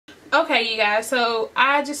Okay, you guys, so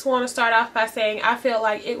I just want to start off by saying I feel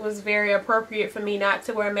like it was very appropriate for me not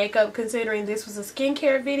to wear makeup, considering this was a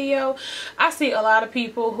skincare video. I see a lot of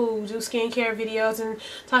people who do skincare videos and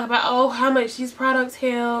talk about, oh, how much these products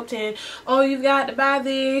helped, and oh, you've got to buy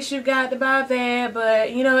this, you've got to buy that,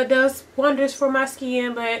 but you know, it does wonders for my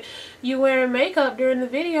skin. But you wearing makeup during the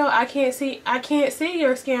video, I can't see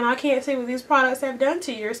your skin. I can't see what these products have done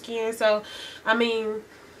to your skin. So I mean,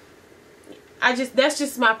 that's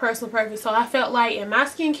just my personal preference. So I felt like in my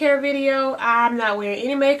skincare video, I'm not wearing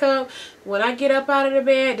any makeup. When I get up out of the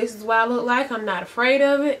bed, this is what I look like. I'm not afraid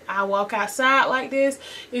of it. I walk outside like this.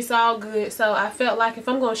 It's all good. So I felt like if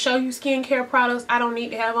I'm going to show you skincare products, I don't need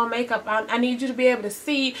to have on makeup. I need you to be able to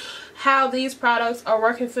see how these products are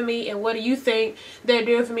working for me, and what do you think they're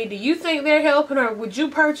doing for me. Do you think they're helping, or would you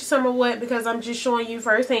purchase them, or what? Because I'm just showing you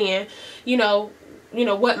firsthand, you know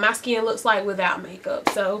what my skin looks like without makeup.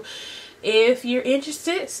 So if you're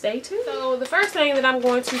interested, stay tuned. So the first thing that I'm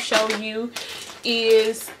going to show you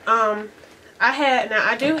is I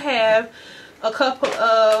do have a couple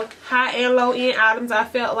of high and low end items. I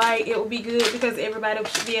felt like it would be good because everybody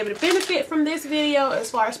should be able to benefit from this video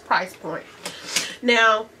as far as price point.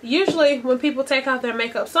 Now, usually when people take off their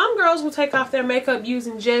makeup, some girls will take off their makeup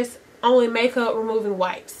using just only makeup removing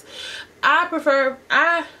wipes.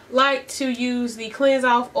 I like to use the cleanse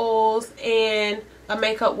off oils and a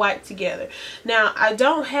makeup wipe together. Now, I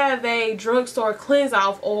don't have a drugstore cleanse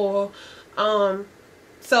off oil, so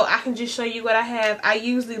I can just show you what I have. I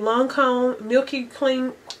use the Lancome Milky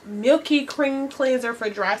Cream Cleanser for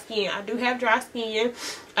dry skin. I do have dry skin.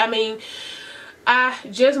 I mean, I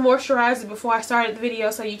just moisturized it before I started the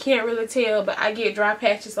video, so you can't really tell, but I get dry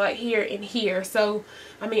patches like here and here. So,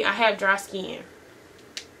 I mean, I have dry skin.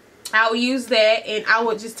 I'll use that, and I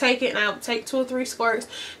would just take it, and I'll take 2 or 3 squirts,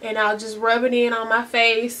 and I'll just rub it in on my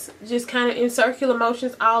face, just kind of in circular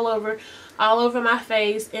motions all over my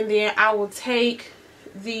face. And then I will take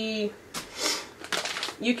you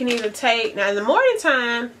can either take, now in the morning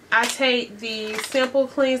time, I take the Simple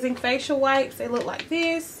Cleansing Facial Wipes. They look like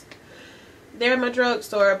this. They're my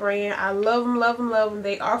drugstore brand. I love them, love them, love them.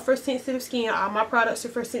 They are for sensitive skin. All my products are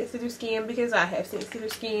for sensitive skin because I have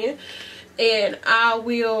sensitive skin. And I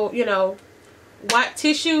will, wipe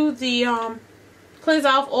tissue the cleanse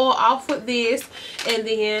off oil off with this, and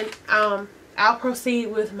then I'll proceed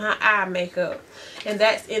with my eye makeup, and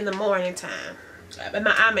that's in the morning time.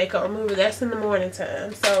 My eye makeup remover, that's in the morning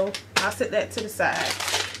time, so I'll set that to the side.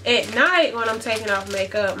 At night, when I'm taking off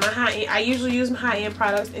makeup, I usually use my high-end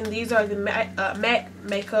products, and these are the MAC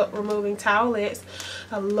makeup removing towelettes.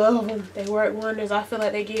 I love them. They work wonders. I feel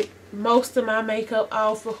like they get most of my makeup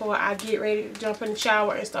off before I get ready to jump in the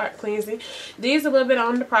shower and start cleansing. These are a little bit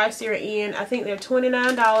on the pricier end. I think they're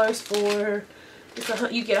 $29 for,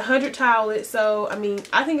 you get 100 towelettes. So I mean,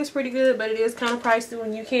 I think it's pretty good, but it is kind of pricey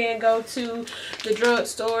when you can go to the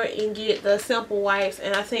drugstore and get the Simple Wipes.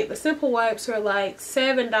 And I think the Simple Wipes are like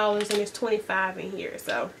 $7 and it's $25 in here.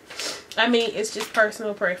 So I mean, it's just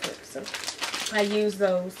personal preference. So I use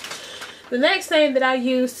those. The next thing that I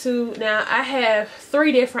use now I have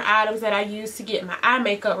 3 different items that I use to get my eye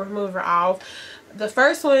makeup remover off. The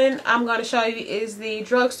first one I'm going to show you is the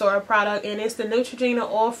drugstore product, and it's the Neutrogena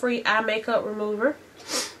Oil-Free Eye Makeup Remover.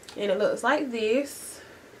 And it looks like this.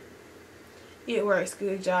 It works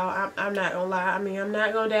good, y'all. I'm not going to lie. I mean, I'm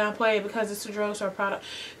not going to downplay it because it's a drugstore product.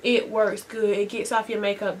 It works good. It gets off your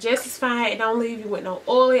makeup just as fine. It don't leave you with no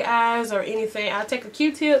oily eyes or anything. I'll take a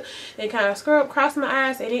Q-tip and kind of scrub across my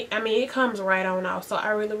eyes, and it comes right on off. So I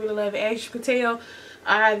really, really love it. As you can tell,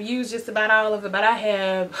 I've used just about all of it, but I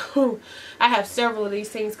have several of these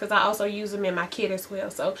things because I also use them in my kit as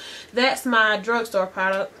well. So that's my drugstore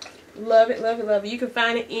product. Love it, love it, love it. You can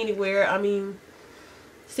find it anywhere. I mean,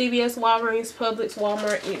 CVS, Walgreens, Publix,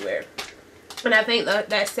 Walmart, anywhere. And I think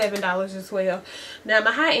that's $7 as well. Now,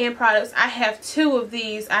 my high-end products, I have 2 of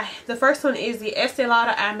these. The first one is the Estee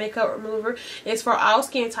Lauder Eye Makeup Remover. It's for all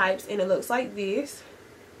skin types, and it looks like this.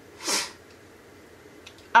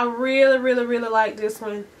 I really, really, really like this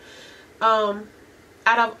one. Out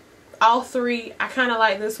of all 3, I kind of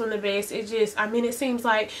like this one the best. It just, I mean, it seems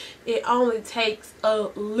like it only takes a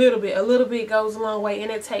little bit. A little bit goes a long way, and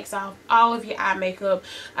it takes off all of your eye makeup.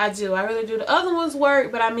 I really do. The other ones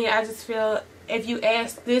work, but I mean, I just feel, if you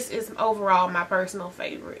ask, this is overall my personal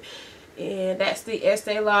favorite. And that's the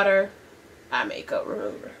Estee Lauder Eye Makeup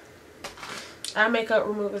Remover. Eye makeup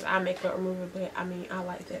removers, but I mean, I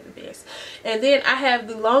like that the best. And then I have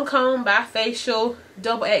the Lancome Bifacial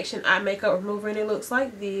Double Action Eye Makeup Remover, and it looks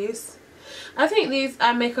like this. I think these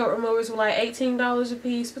eye makeup removers were like $18 a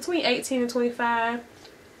piece, between $18 and $25.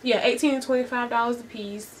 Yeah, $18 and $25 a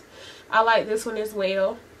piece. I like this one as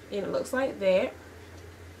well. and it looks like that.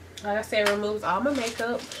 Like I said, it removes all my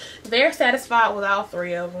makeup. Very satisfied with all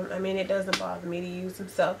 3 of them. I mean, it doesn't bother me to use them.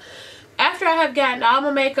 So after I have gotten all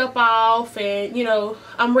my makeup off and, you know,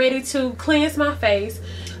 I'm ready to cleanse my face,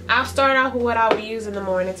 I'll start off with what I will use in the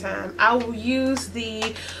morning time. I will use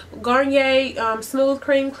the Garnier Smooth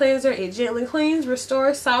Cream Cleanser. It gently cleans,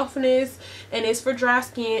 restores softness, and it's for dry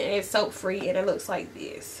skin, and it's soap free, and it looks like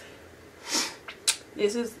this.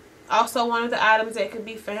 This is also one of the items that could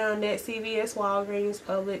be found at CVS, Walgreens,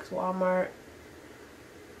 Publix, Walmart,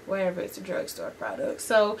 wherever it's a drugstore product.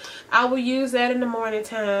 So I will use that in the morning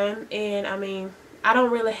time, and I mean, I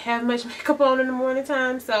don't really have much makeup on in the morning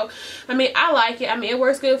time, so I mean, I like it. I mean, it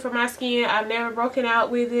works good for my skin. I've never broken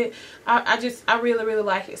out with it. I really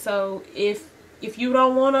like it. So if you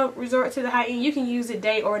don't want to resort to the high end, you can use it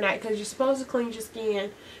day or night, because you're supposed to cleanse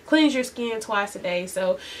your skin twice a day.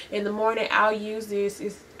 So in the morning I'll use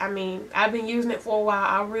this. I mean, I've been using it for a while.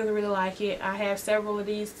 I really like it. I have several of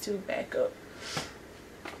these to back up.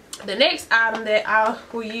 The next item that I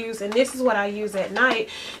will use, and this is what I use at night,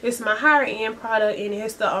 is my higher end product, and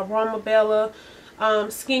it's the Aromabella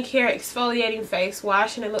skincare exfoliating face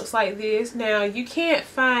wash, and it looks like this. Now you can't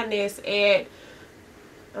find this at, I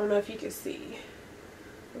don't know if you can see,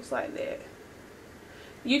 looks like that.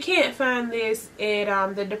 You can't find this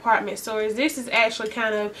at the department stores. This is actually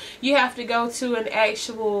kind of, you have to go to an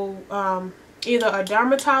actual either a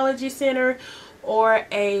dermatology center or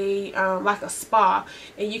a like a spa,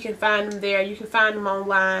 and you can find them there. You can find them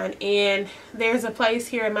online, and there's a place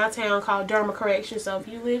here in my town called Derma Corrections. So if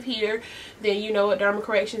you live here, then you know what Derma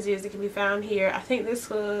Corrections is. It can be found here. I think this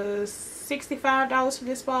was $65 for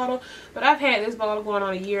this bottle, but I've had this bottle going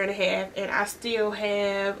on 1.5 years, and I still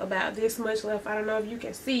have about this much left. I don't know if you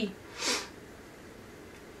can see.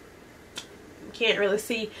 Can't really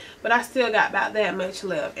see, but I still got about that much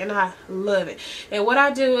left, and I love it. And what I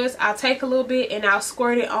do is I'll take a little bit and I'll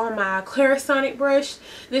squirt it on my Clarisonic brush.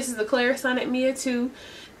 This is the Clarisonic Mia 2,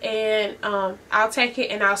 and I'll take it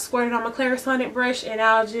and I'll squirt it on my Clarisonic brush, and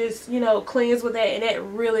I'll just, you know, cleanse with that, and that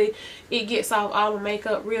really, it gets off all my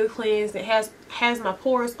makeup, really cleansed. It has my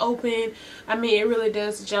pores open. I mean, it really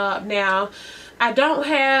does the job. Now I don't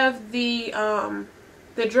have the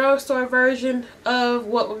drugstore version of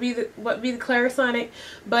what would be the Clarisonic,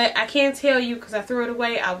 but I can tell you, because I threw it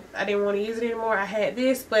away, I didn't want to use it anymore. I had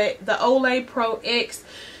this, but the Olay Pro X,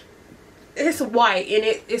 it's white, and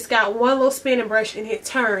it's got one little spinning brush, and it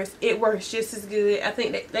turns. It works just as good. I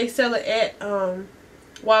think they sell it at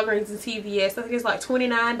Walgreens and CVS. I think it's like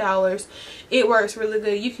 $29. It works really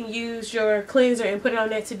good. You can use your cleanser and put it on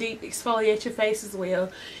there to deep exfoliate your face as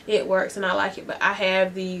well. It works, and I like it. But I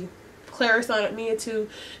have the Clarisonic Mia 2.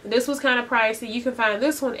 And this was kind of pricey. You can find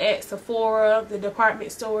this one at Sephora, the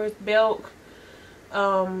department stores, Belk,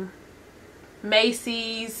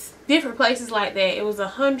 Macy's, different places like that. It was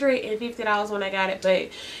 $150 when I got it, but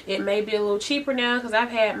it may be a little cheaper now, because I've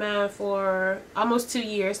had mine for almost 2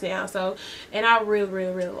 years now. So, and I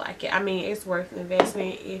really like it. I mean, it's worth the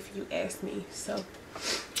investment if you ask me. So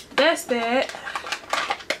that's that.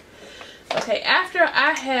 Okay, after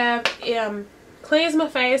I have cleansed my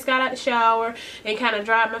face, got out the shower, and kind of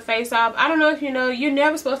dried my face off. I don't know if you know, you're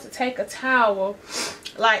never supposed to take a towel,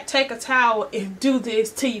 and do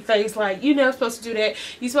this to your face. Like, you're never supposed to do that.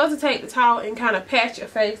 You're supposed to take the towel and kind of pat your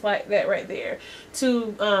face like that right there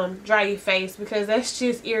to dry your face, because that's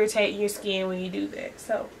just irritating your skin when you do that.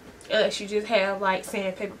 So, unless you just have like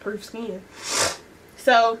sandpaper proof skin.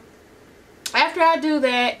 So after I do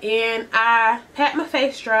that and I pat my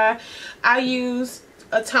face dry, I use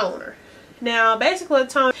a toner. Now, basically, a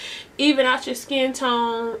toner even out your skin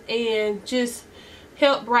tone and just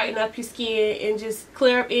help brighten up your skin and just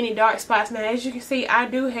clear up any dark spots. Now, as you can see, I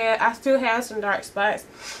still have some dark spots.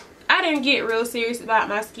 I didn't get real serious about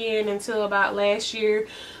my skin until about last year.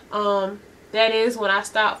 That is when I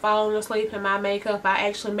stopped falling asleep in my makeup. I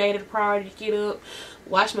actually made it a priority to get up,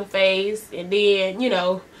 wash my face, and then, you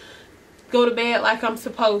know, go to bed like I'm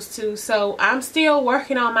supposed to. So I'm still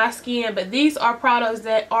working on my skin, but these are products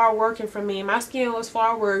that are working for me. My skin was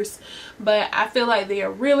far worse, but I feel like they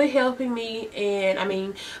are really helping me. And I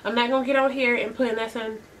mean, I'm not gonna get on here and put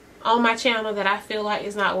nothing on my channel that I feel like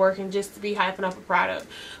is not working just to be hyping up a product.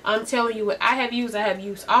 I'm telling you what I have used. I have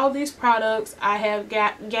used all these products. I have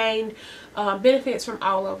gained benefits from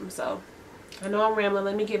all of them. So I know I'm rambling.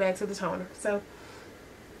 Let me get back to the toner. So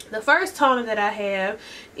the first toner that I have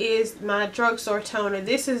is my drugstore toner.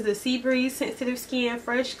 This is the Sea Breeze Sensitive Skin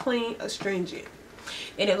Fresh Clean Astringent,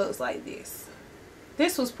 and it looks like this.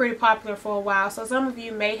 This was pretty popular for a while, so some of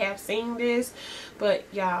you may have seen this, but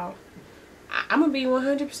y'all, I'm gonna be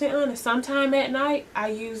 100% honest. Sometime at night I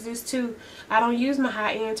use this too. I don't use my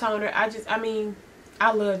high-end toner.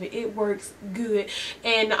 I love it. It works good.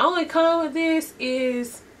 And the only con with this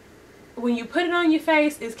is when you put it on your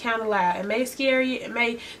face, it's kind of loud. It may scare you, it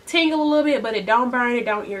may tingle a little bit, but it don't burn, it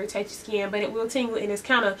don't irritate your skin, but it will tingle, and it's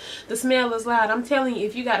kind of, the smell is loud. I'm telling you,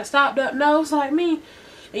 if you got a stopped up nose like me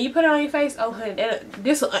and you put it on your face, oh honey,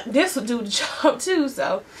 this will do the job too.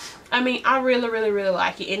 So I mean, I really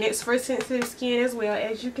like it, and it's for sensitive skin as well,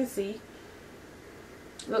 as you can see.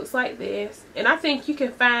 Looks like this. And I think you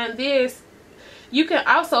can find this, you can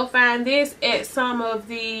also find this at some of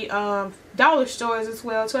the dollar stores as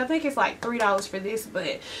well too. I think it's like $3 for this,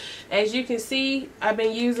 but as you can see, I've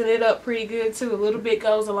been using it up pretty good too. A little bit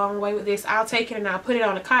goes a long way with this. I'll take it and I'll put it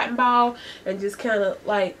on a cotton ball and just kind of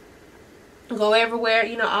like go everywhere,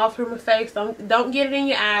 you know, all through my face. Don't get it in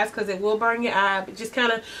your eyes because it will burn your eye, but just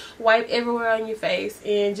kind of wipe everywhere on your face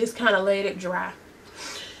and just kind of let it dry.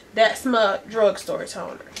 That's my drugstore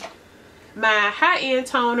toner. My high-end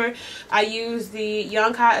toner, I use the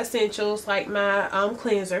Young Kai Essentials, like my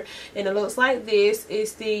cleanser, and it looks like this.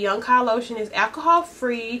 It's the Young Kai lotion. It's alcohol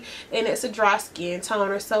free and it's a dry skin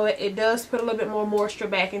toner, so it does put a little bit more moisture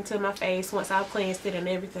back into my face once I've cleansed it and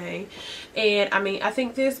everything. And I mean, I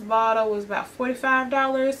think this bottle was about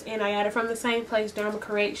 $45, and I got it from the same place, Derma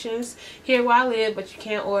Corrections, here where I live, but you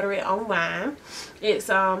can't order it online. It's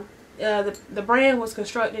the brand was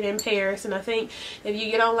constructed in Paris, and I think if you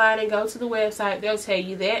get online and go to the website, they'll tell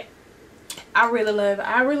you that. I really love it.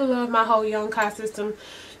 I really love my whole Young Kai system.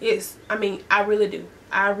 I mean, I really do.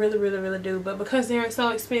 I really do. But because they're so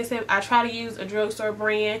expensive, I try to use a drugstore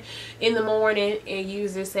brand in the morning and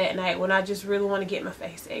use this at night when I just really want to get my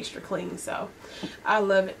face extra clean. So I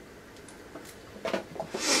love it.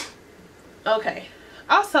 Okay.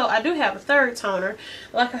 Also, I do have a third toner.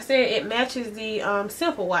 Like I said, it matches the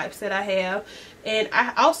Simple wipes that I have. And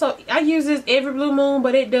I use this every blue moon,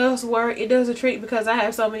 but it does work. It does a trick because I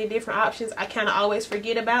have so many different options. I kind of always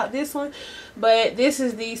forget about this one. But this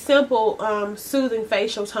is the Simple Soothing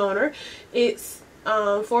Facial Toner. It's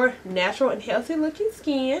for natural and healthy looking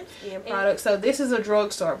skin products. So this is a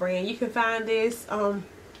drugstore brand. You can find this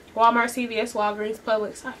Walmart, CVS, Walgreens,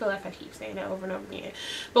 Publix. I feel like I keep saying that over and over again.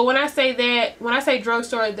 But when I say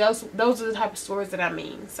drugstore, those are the type of stores that I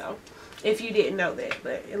mean. So if you didn't know that,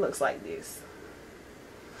 but it looks like this.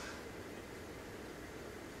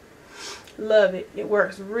 Love it. It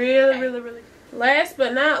works really. Last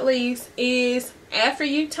but not least is after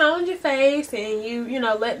you toned your face and you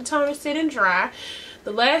know, let the toner sit and dry,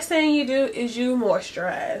 the last thing you do is you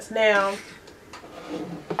moisturize. Now,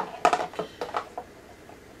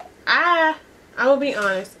 I will be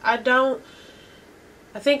honest, I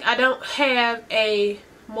think I don't have a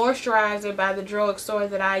moisturizer by the drugstore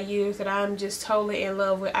that I use that I'm just totally in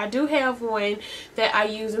love with. I do have one that I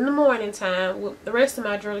use in the morning time with the rest of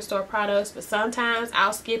my drugstore products, but sometimes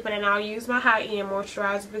I'll skip it and I'll use my high-end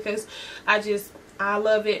moisturizer because I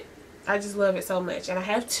love it. I just love it so much. And I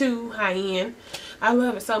have two high-end. I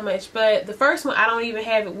love it so much. But the first one, I don't even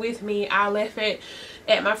have it with me. I left it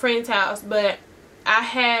at my friend's house, but I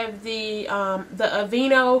have the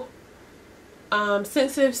Aveeno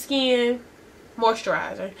sensitive skin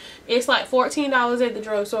moisturizer. It's like $14 at the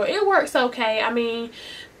drugstore. It works okay. I mean,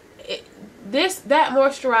 that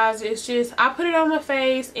moisturizer is just, I put it on my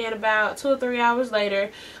face and about 2 or 3 hours later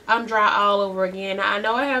I'm dry all over again. I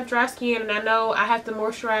know I have dry skin and I know I have to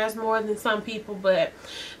moisturize more than some people, but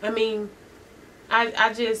I mean, I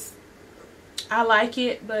like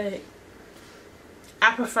it, but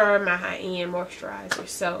I prefer my high-end moisturizer.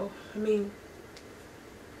 So I mean,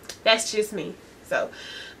 that's just me. So,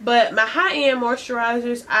 but my high-end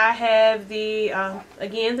moisturizers, I have the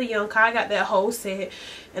again, the Young Kai. I got that whole set,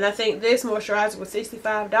 and I think this moisturizer was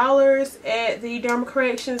 $65 at the Derma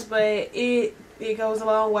Corrections, but it goes a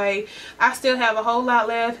long way. I still have a whole lot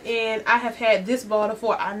left, and I have had this bottle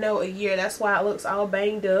for, I know, a year. That's why it looks all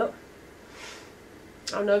banged up.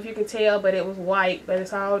 I don't know if you can tell, but it was white, but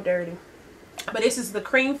it's all dirty. But this is the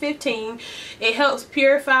Cream 15. It helps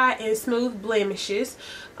purify and smooth blemishes.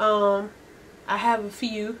 I have a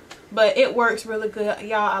few, but it works really good,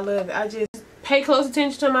 y'all. I love it. I just pay close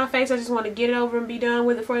attention to my face. I just want to get it over and be done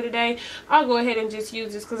with it for today. I'll go ahead and just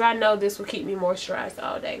use this because I know this will keep me moisturized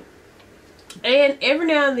all day. And every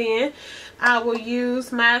now and then I will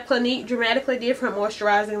use my Clinique Dramatically Different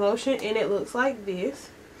moisturizing lotion, and it looks like this.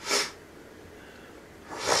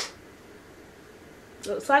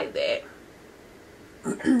 Looks like that.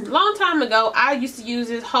 Long time ago I used to use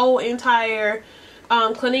this whole entire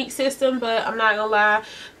Clinique system, but I'm not gonna lie,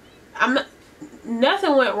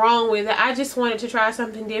 nothing went wrong with it. I just wanted to try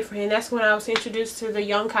something different, and that's when I was introduced to the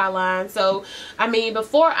Yonkai line. So I mean,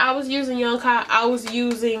 before I was using Yonkai, I was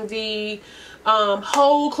using the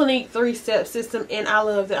whole Clinique 3-step system, and I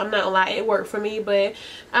loved it. I'm not gonna lie, it worked for me, but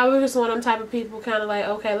I was just one of them type of people kind of like,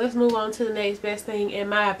 okay, let's move on to the next best thing, in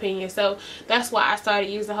my opinion. So that's why I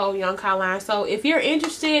started using the whole Yonkai line. So if you're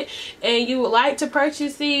interested and you would like to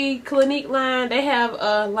purchase the Clinique line, they have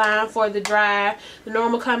a line for the dry, the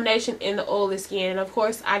normal combination, and the oily skin. And of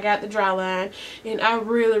course I got the dry line, and I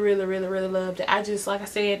really loved it. I just, like I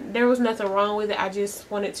said, there was nothing wrong with it. I just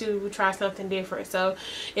wanted to try something different. So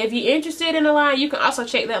if you're interested in the line, you can also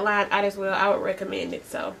check that line out as well. I would recommend it.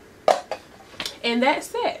 So, and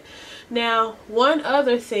that's it. Now, one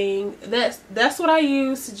other thing, that's what I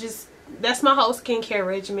use to just, that's my whole skincare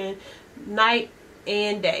regimen, night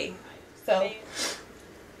and day. So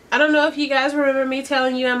I don't know if you guys remember me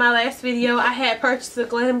telling you in my last video, I had purchased the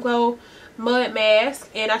Glamglow mud mask,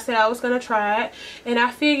 and I said I was gonna try it, and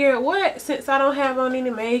I figured, what, since I don't have on any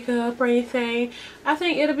makeup or anything, I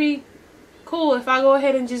think it'll be cool if I go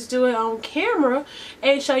ahead and just do it on camera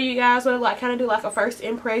and show you guys what, like, kind of do like a first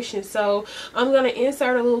impression. So I'm gonna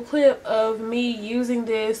insert a little clip of me using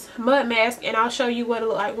this mud mask, and I'll show you what it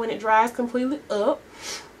looks like when it dries completely up.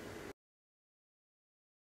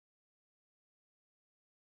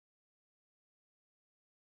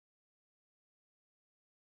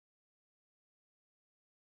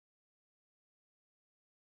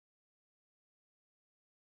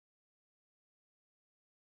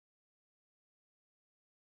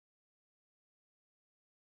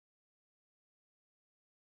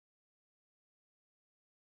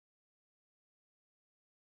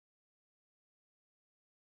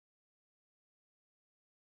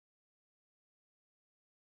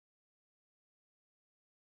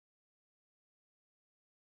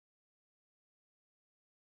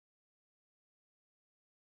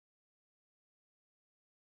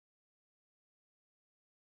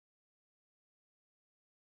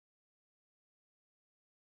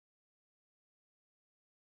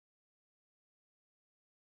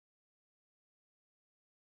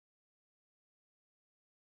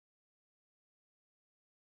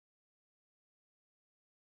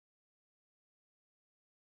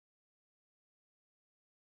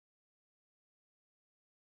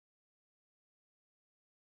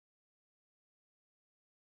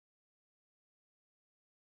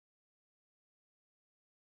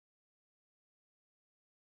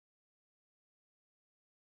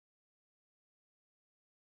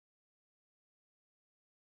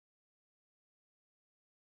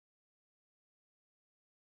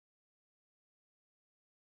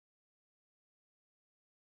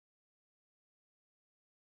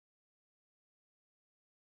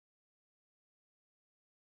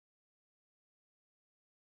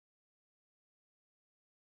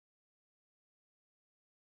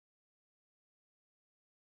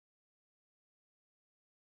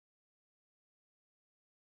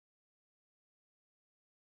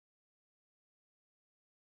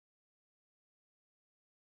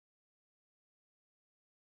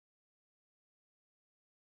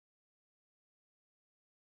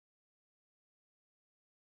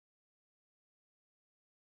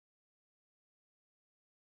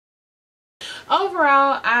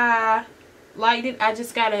 Overall, I liked it. I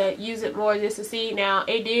just gotta use it more just to see. Now,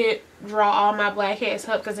 it did draw all my blackheads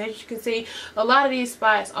up, because as you can see, a lot of these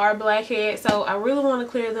spots are blackheads, so I really want to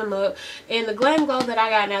clear them up. And the Glamglow that I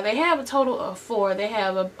got now, they have a total of 4. They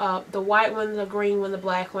have the white one, the green one, the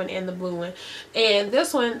black one, and the blue one. And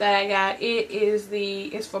this one that I got,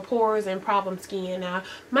 it's for pores and problem skin. Now,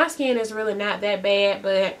 my skin is really not that bad,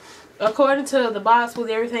 but according to the box with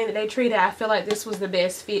everything that they treated, I feel like this was the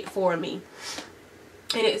best fit for me.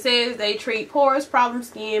 And it says they treat pores, problem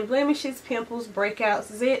skin, blemishes, pimples,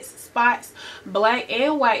 breakouts, zits, spots, black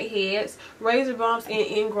and white heads, razor bumps, and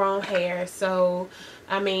ingrown hair. So,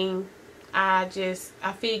 I mean, I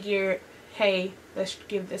figured, hey, let's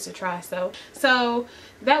give this a try. So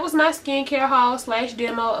that was my skincare haul /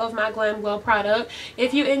 demo of my Glamglow product.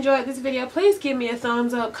 If you enjoyed this video, please give me a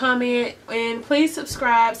thumbs up, comment, and please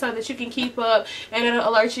subscribe so that you can keep up, and it'll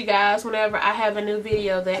alert you guys whenever I have a new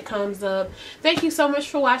video that comes up. Thank you so much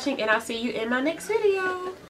for watching, and I'll see you in my next video.